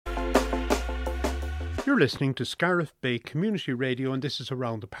You're listening to Scariff Bay Community Radio, and this is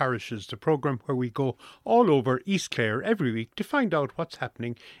Around the Parishes, the programme where we go all over East Clare every week to find out what's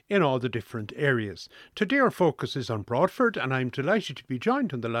happening in all the different areas. Today our focus is on Broadford, and I'm delighted to be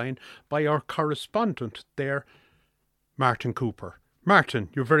joined on the line by our correspondent there, Martin Cooper. Martin,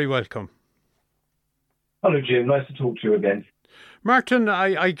 you're very welcome. Hello, Jim. Nice to talk to you again. Martin,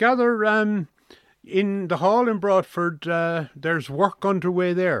 I gather in the hall in Broadford there's work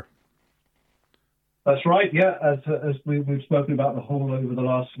underway there. That's right, yeah. As we've spoken about the hall over the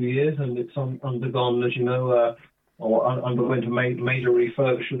last few years, and it's undergone, as you know, or underwent a major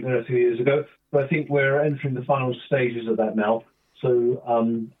refurbishment there a few years ago. But I think we're entering the final stages of that now. So,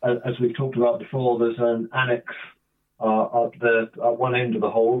 as we've talked about before, there's an annex at one end of the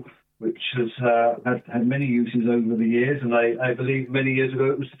hall, which has had many uses over the years, and I believe many years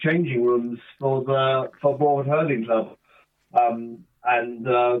ago it was the changing rooms for Broadford Hurling Club.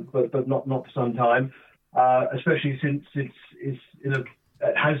 But not for some time, especially since it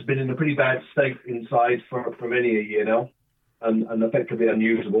has been in a pretty bad state inside for many a year now, and effectively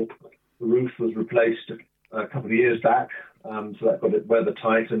unusable. The roof was replaced a couple of years back, so that got it weather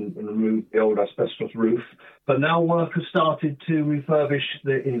tight and removed the old asbestos roof. But now work has started to refurbish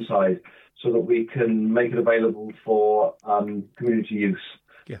the inside so that we can make it available for community use.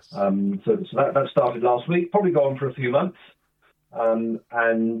 Yes. So that started last week, probably gone for a few months. And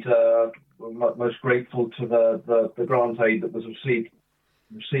we're most grateful to the grant aid that was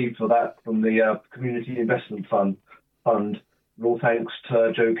received for that from the Community Investment Fund. All thanks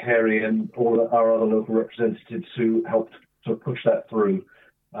to Joe Carey and all our other local representatives who helped to push that through.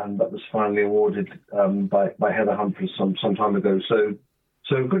 And that was finally awarded by Heather Humphreys some time ago. So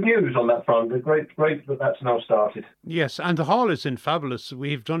good news on that front. Great that that's now started. Yes, and the hall is in fabulous.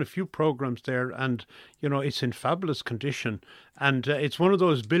 We've done a few programmes there, and it's in fabulous condition. And it's one of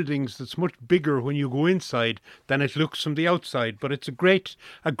those buildings that's much bigger when you go inside than it looks from the outside. But it's a great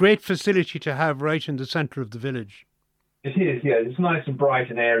facility to have right in the centre of the village. It is, yeah. It's nice and bright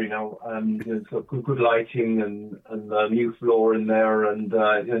and airy now. It's got good lighting and a new floor in there, and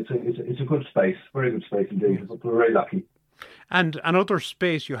it's a good space, very good space indeed. We're very lucky. And another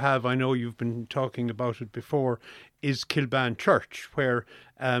space you have, I know you've been talking about it before, is Kilban Church, where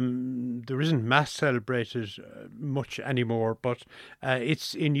there isn't Mass celebrated much anymore, but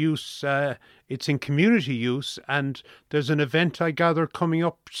it's in use, it's in community use, and there's an event, I gather, coming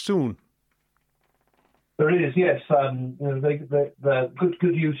up soon. There is, yes. The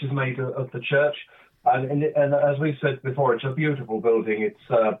good use is made of the church. And as we said before, it's a beautiful building.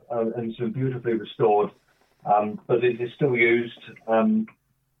 It's been beautifully restored. But it is still used, and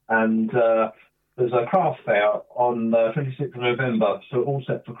there's a craft fair on 26th of November, so all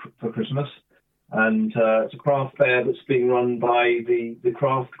set for Christmas. And it's a craft fair that's being run by the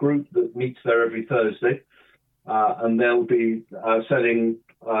craft group that meets there every Thursday. And they'll be selling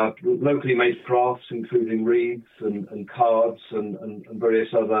locally made crafts, including wreaths and cards and various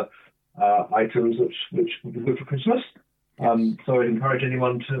other items which will be good for Christmas. So I'd encourage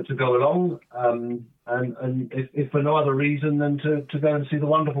anyone to go along, and if for no other reason than to go and see the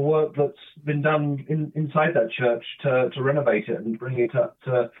wonderful work that's been done inside that church to renovate it and bring it up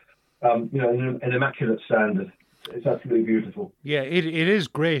to an immaculate standard. It's absolutely beautiful. Yeah, it is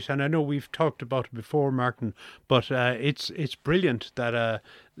great, and I know we've talked about it before, Martin, but it's brilliant that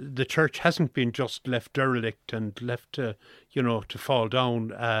the church hasn't been just left derelict and left to fall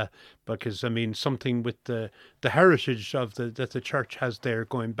down, because I mean something with the heritage of that the church has there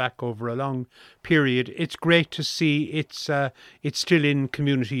going back over a long period. It's great to see it's still in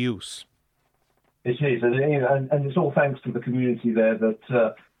community use. It is, and it's all thanks to the community there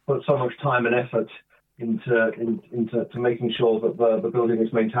that put so much time and effort into making sure that the building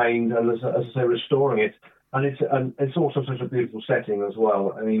is maintained and, as I say, restoring it. And it's also such a beautiful setting as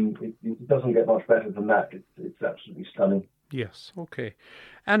well. I mean, it doesn't get much better than that. It's absolutely stunning. Yes, okay.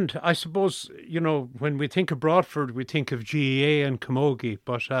 And I suppose, when we think of Broadford, we think of GEA and Camogie,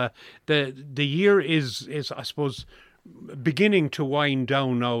 but the year is I suppose, beginning to wind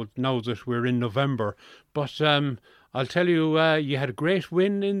down now that we're in November. But I'll tell you, you had a great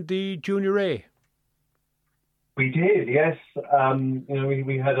win in the Junior A. We did, yes.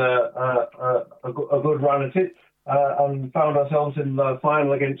 We had a good run at it and found ourselves in the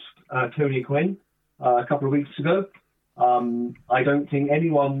final against Tony Quinn a couple of weeks ago. I don't think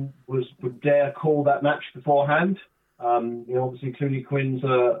anyone would dare call that match beforehand. Obviously, Tony Quinn's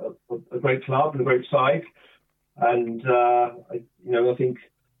a great club and a great side, and I think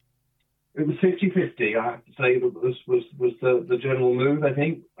it was 50-50. I have to say that was the general mood. I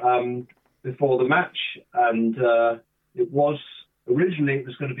think. Before the match, and it was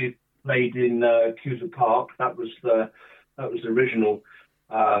going to be played in Cusack Park. That was the original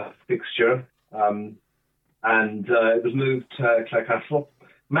fixture, and it was moved to Clarecastle.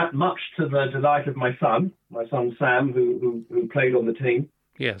 Much to the delight of my son Sam, who played on the team.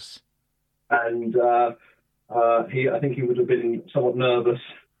 Yes. And I think he would have been somewhat nervous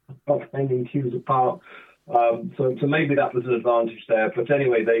of playing in Cusack Park. So maybe that was an advantage there. But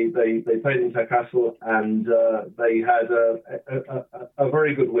anyway, they played in Clarecastle, and they had a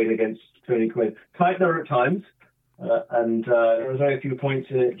very good win against Tony Quinn. Tight there at times, and there was only a few points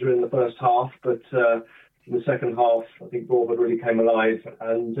in it during the first half, but in the second half, I think Broadford really came alive,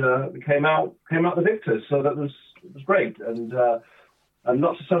 and we came out the victors. So it was great, and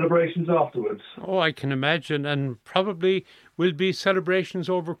lots of celebrations afterwards. Oh, I can imagine, and probably will be celebrations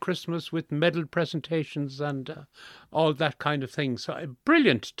over Christmas with medal presentations and all that kind of thing. So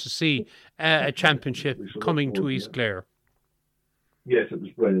brilliant to see a championship coming to East Clare. Yes, it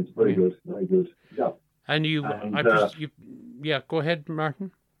was brilliant. Very good. Yeah. And go ahead,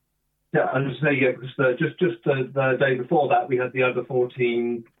 Martin. Yeah, and just say, just the day before that, we had the under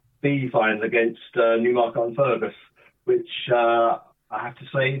 14 B final against Newmarket-on-Fergus, which I have to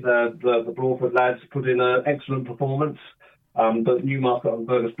say the Broadford lads put in an excellent performance. But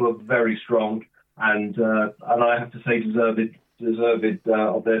Newmarket-on-Fergus were very strong, and I have to say deserved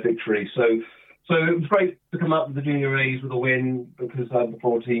of their victory. So it was great to come up with the Junior A's with a win, because the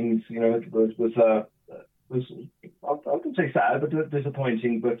 14s, was I wouldn't say sad, but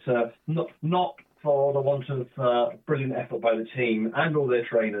disappointing, but not for the want of brilliant effort by the team and all their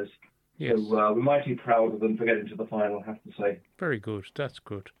trainers. Yes. So we're mighty proud of them for getting to the final, I have to say. Very good. That's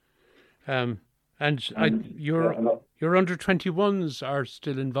good. Your under 21s are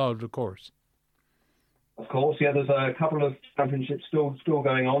still involved, of course. Of course, yeah. There's a couple of championships still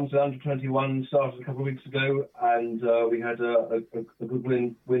going on. So under 21 started a couple of weeks ago, and we had a good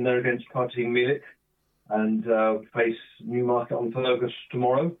win there against Team Mielik, and face Newmarket-on-Fergus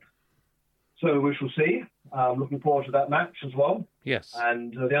tomorrow. So we shall see. Looking forward to that match as well. Yes.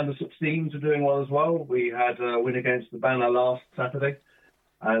 And the under 16s are doing well as well. We had a win against the Banner last Saturday,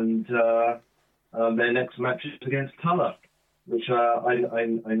 and their next match is against Tulla, which I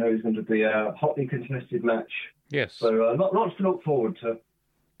know is going to be a hotly contested match. Yes. So lots to look forward to.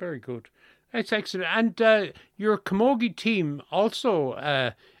 Very good. That's excellent. And your Camogie team also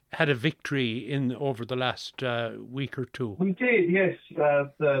had a victory over the last week or two. We did, yes.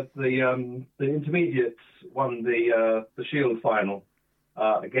 The intermediates won the Shield final.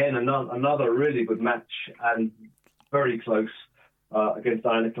 Again, another really good match, and very close against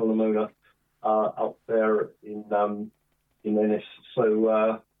Ionic and Lamona out there in Ennis. So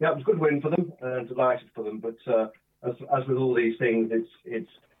it was a good win for them, and delighted for them. But as with all these things,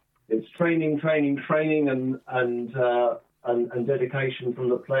 it's training, and dedication from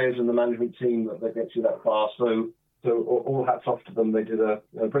the players and the management team that gets you that far. So all hats off to them. They did a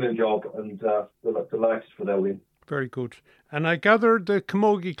brilliant job, and we're delighted for their win. Very good. And I gather the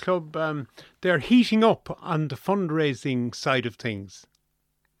Camogie Club, they're heating up on the fundraising side of things.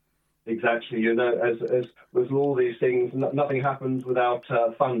 Exactly. As with all these things, nothing happens without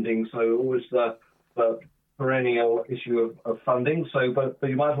funding. So always the perennial issue of funding. So, but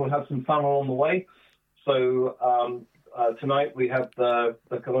you might as well have some fun along the way. So tonight we have the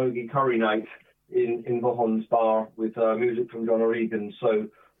Camogie Curry Night in Vaughan's Bar with music from John O'Regan. So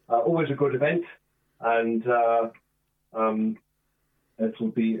always a good event, and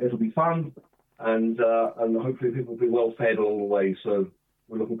it'll be fun, and hopefully people will be well fed along the way. So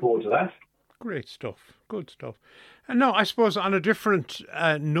we're looking forward to that. Great stuff. Good stuff. And now, I suppose on a different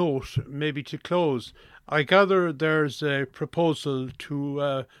note, maybe to close, I gather there's a proposal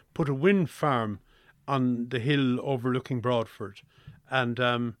to put a wind farm on the hill overlooking Broadford, and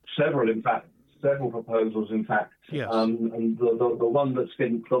several proposals, in fact. Yes. And the one that's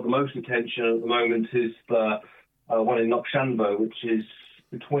got the most attention at the moment is the one in Knockshanbo, which is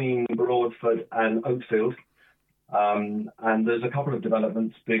between Broadford and Oakfield. And there's a couple of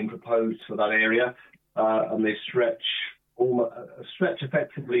developments being proposed for that area, and they stretch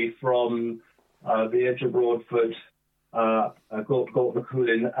effectively from the edge of Broadford,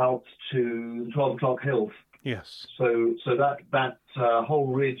 Gortnacoolin, out to the 12 o'clock hills. Yes. So that whole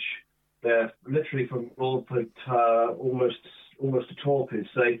ridge there, literally from Broadford almost to Torpes,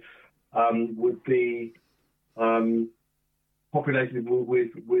 say, would be populated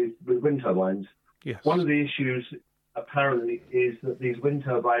with wind turbines. Yes. One of the issues apparently is that these wind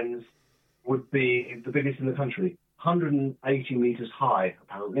turbines would be the biggest in the country, 180 metres high,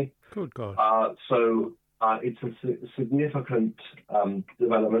 apparently. Good God. So it's a significant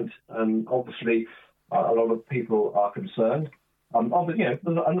development, and obviously a lot of people are concerned. Obviously, a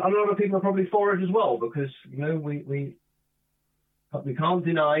lot of people are probably for it as well because we can't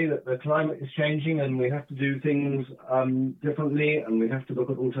deny that the climate is changing and we have to do things differently and we have to look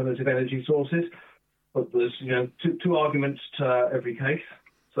at alternative energy sources. But there's two arguments to every case.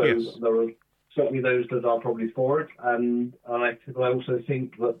 So yes. There are certainly those that are probably for it, and I also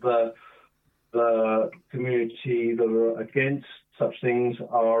think that the community that are against such things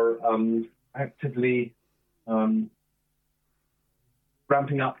are actively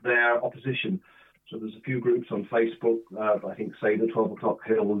ramping up their opposition. So there's a few groups on Facebook, I think, say the 12 O'Clock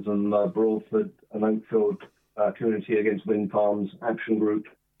Hills and Broadford and Oakfield Community Against Wind Farms Action Group.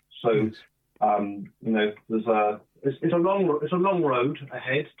 So, there's it's a long road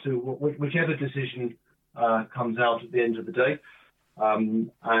ahead to whichever decision comes out at the end of the day.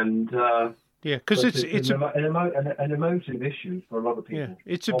 Because it's an emotive issue for a lot of people. Yeah,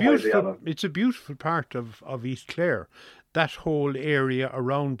 it's a beautiful part of East Clare. That whole area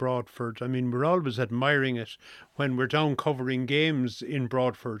around Broadford. I mean, we're always admiring it when we're down covering games in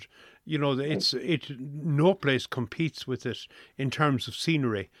Broadford. No place competes with it in terms of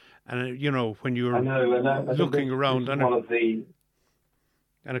scenery. And when you're looking around, and of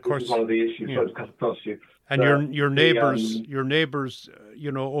course, one of the issues that cut across you. And your neighbours,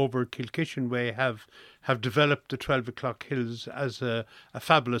 over Kilkishen Way have developed the 12 O'Clock Hills as a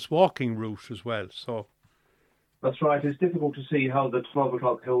fabulous walking route as well. So that's right. It's difficult to see how the 12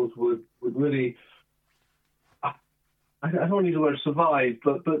 O'Clock Hills would really. I don't need the word survive,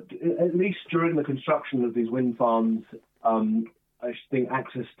 but at least during the construction of these wind farms, I think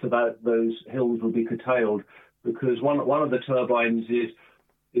access to those hills will be curtailed because one of the turbines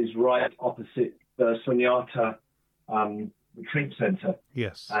is right opposite the Sunyata retreat centre.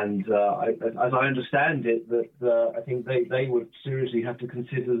 Yes. And as I understand it, that I think they would seriously have to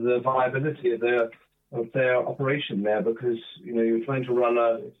consider the viability of their operation there because you're trying to run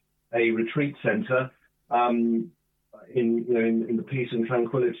a retreat centre in the peace and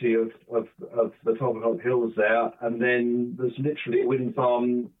tranquility of the 12 O'Clock Hills there, and then there's literally a wind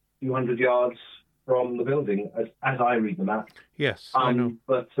farm a few hundred yards from the building, as I read the map. Yes, I know.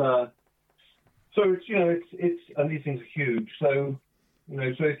 But so it's and these things are huge. So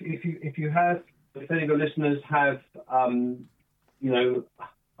so if any of your listeners have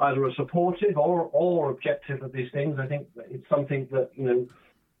either a supportive or objective of these things, I think that it's something that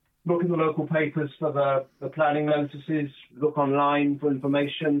look in the local papers for the planning notices, look online for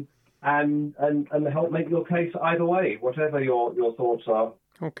information, and help make your case either way, whatever your thoughts are.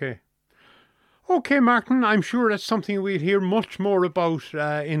 Okay, Martin, I'm sure that's something we'll hear much more about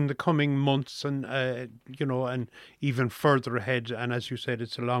in the coming months and even further ahead. And as you said,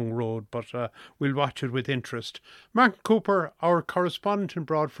 it's a long road, but we'll watch it with interest. Martin Cooper, our correspondent in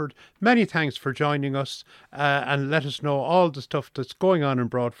Broadford, many thanks for joining us and let us know all the stuff that's going on in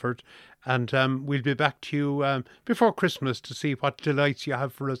Broadford. And we'll be back to you before Christmas to see what delights you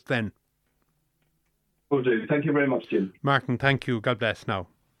have for us then. Will do. Thank you very much, Jim. Martin, thank you. God bless now.